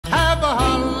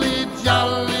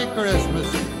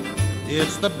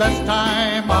It's the best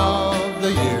time of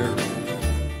the year.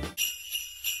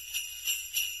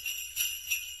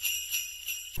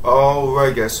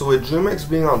 Alright guys, so with DreamWorks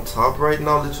being on top right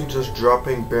now, literally just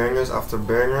dropping bangers after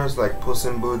bangers like Puss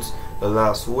in Boots, The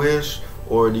Last Wish,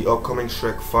 or the upcoming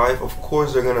Shrek 5, of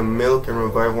course they're gonna milk and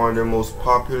revive one of their most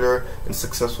popular and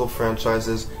successful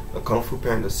franchises, the Kung Fu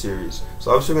Panda series.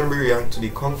 So obviously we're gonna be reacting to the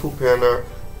Kung Fu Panda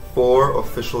 4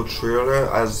 official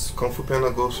trailer. As Kung Fu Panda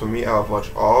goes for me, I've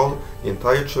watched the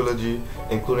entire trilogy,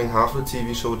 including half of the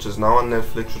TV show, which is now on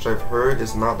Netflix, which I've heard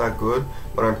is not that good,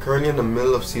 but I'm currently in the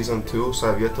middle of season 2,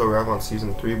 so I've yet to arrive on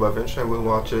season 3, but eventually I will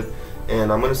watch it, and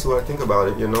I'm gonna see what I think about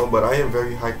it, you know. But I am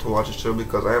very hyped to watch the show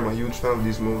because I am a huge fan of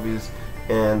these movies,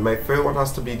 and my favorite one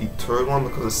has to be the third one,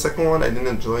 because the second one I didn't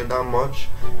enjoy that much,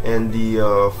 and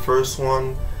the first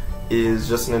one is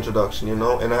just an introduction, you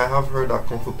know. And I have heard that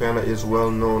Kung Fu Panda is well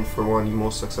known for one of the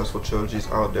most successful trilogies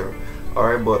out there.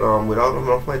 Alright, but without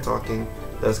enough of my talking,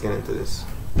 let's get into this.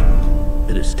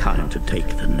 It is time to take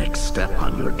the next step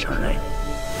on your journey.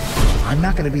 I'm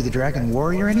not going to be the Dragon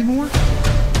Warrior anymore?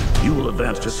 You will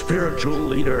advance to spiritual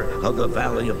leader of the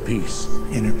Valley of Peace.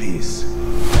 Inner peace.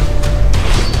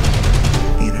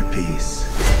 Inner peace.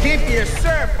 Keep your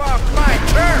surf off my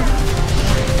turf!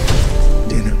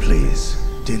 Dinner, please.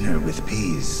 Dinner with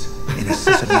peas in a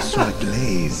sesame soy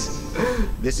glaze.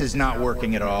 This is not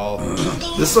working at all.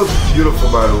 This looks beautiful,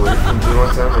 by the way, from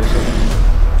DreamWorks Animation.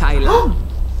 Thailand.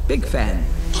 Big fan.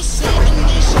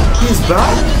 He's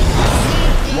back?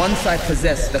 Once I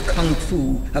possess the kung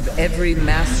fu of every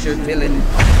master villain,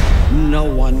 no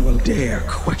one will dare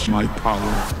question my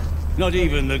power. Not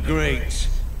even the great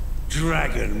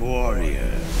Dragon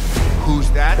Warrior.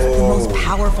 Who's that? The most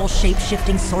powerful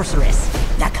shape-shifting sorceress,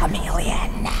 the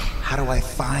Chameleon. How do I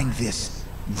find this,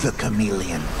 the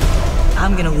Chameleon?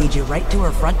 I'm gonna lead you right to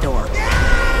her front door.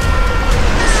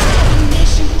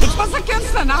 It was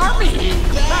against an army!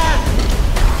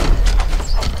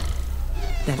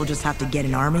 Then we'll just have to get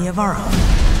an army of our own.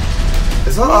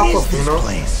 Is that What is this Aquafina?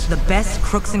 place? The best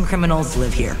crooks and criminals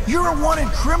live here. You're a wanted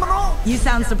criminal? You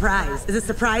sound surprised. Is it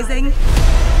surprising?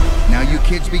 Now you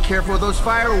kids be careful of those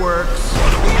fireworks.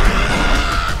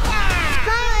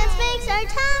 Violence makes our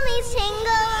tummies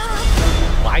tingle.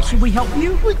 Why should we help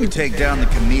you? We can take down the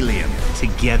Chameleon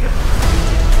together.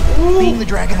 Being the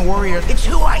Dragon Warrior, it's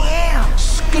who I am.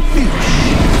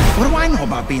 Skitoosh. What do I know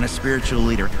about being a spiritual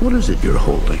leader? What is it you're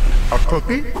holding? A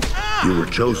cookie? You were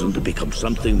chosen to become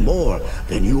something more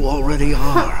than you already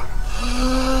are.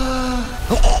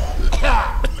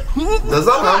 Does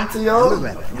that happen to y'all?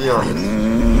 Be honest.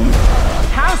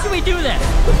 How should we do this?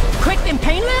 Quick and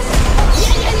painless?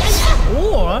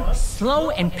 Or slow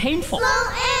and painful?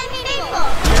 Slow and painful.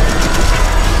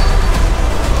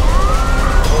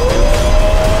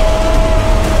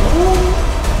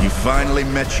 You finally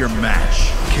met your match,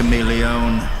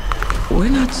 Chameleon. We're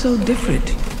not so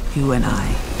different, you and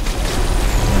I.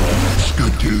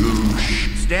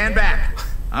 Skitoosh. Stand back.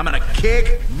 I'm gonna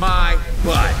kick my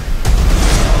butt.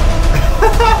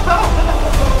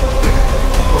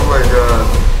 Oh my god.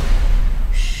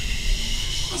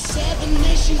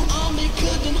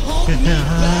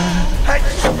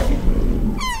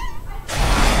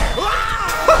 What?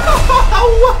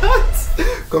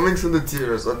 Coming to the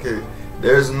tears. Okay,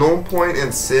 there's no point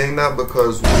in saying that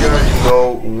because we already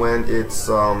know when it's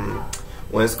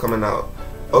coming out.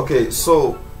 Okay,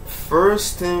 so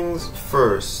first things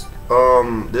first.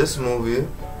 This movie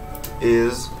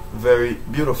is very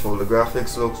beautiful. The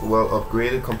graphics looks well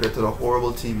upgraded compared to the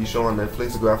horrible TV show on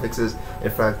Netflix. The graphics is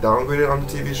in fact downgraded on the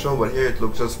TV show, but here it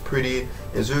looks just pretty.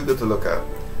 It's really good to look at.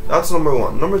 That's number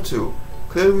one. Number two,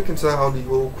 clearly we can tell how the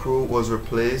whole crew was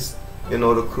replaced. You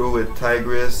know, the crew with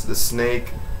Tigress, the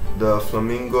snake, the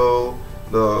flamingo,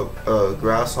 the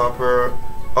grasshopper,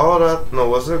 all that. No,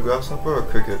 was it a grasshopper or a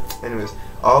cricket? Anyways,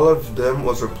 all of them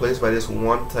was replaced by this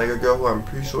one tiger girl who I'm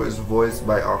pretty sure is voiced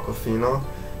by Aquafina.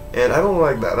 And I don't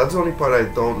like that. That's the only part I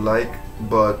don't like.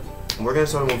 But we're gonna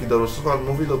start the movie though. So far the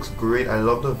movie looks great. I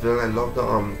love the villain. I love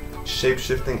the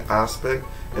shape-shifting aspect.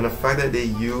 And the fact that they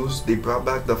brought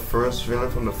back the first villain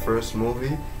from the first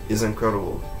movie is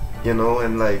incredible. You know,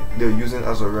 and like they're using it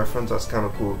as a reference. That's kind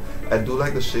of cool. I do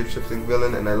like the shape-shifting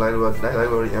villain, and I like what the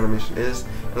animation is,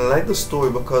 and I like the story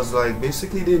because like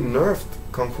basically they nerfed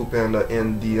Kung Fu Panda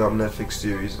in the Netflix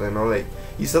series. You know, like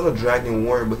he's still a Dragon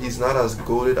Warrior, but he's not as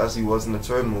goated as he was in the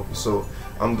third movie. So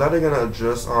I'm glad they're gonna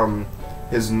address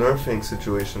his nerfing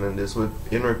situation in this with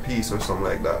inner peace or something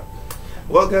like that.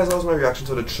 Well, guys, that was my reaction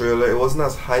to the trailer. It wasn't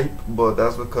as hype, but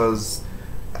that's because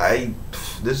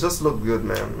this just looked good,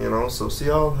 man, you know. So see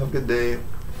y'all, have a good day.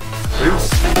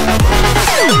 Peace.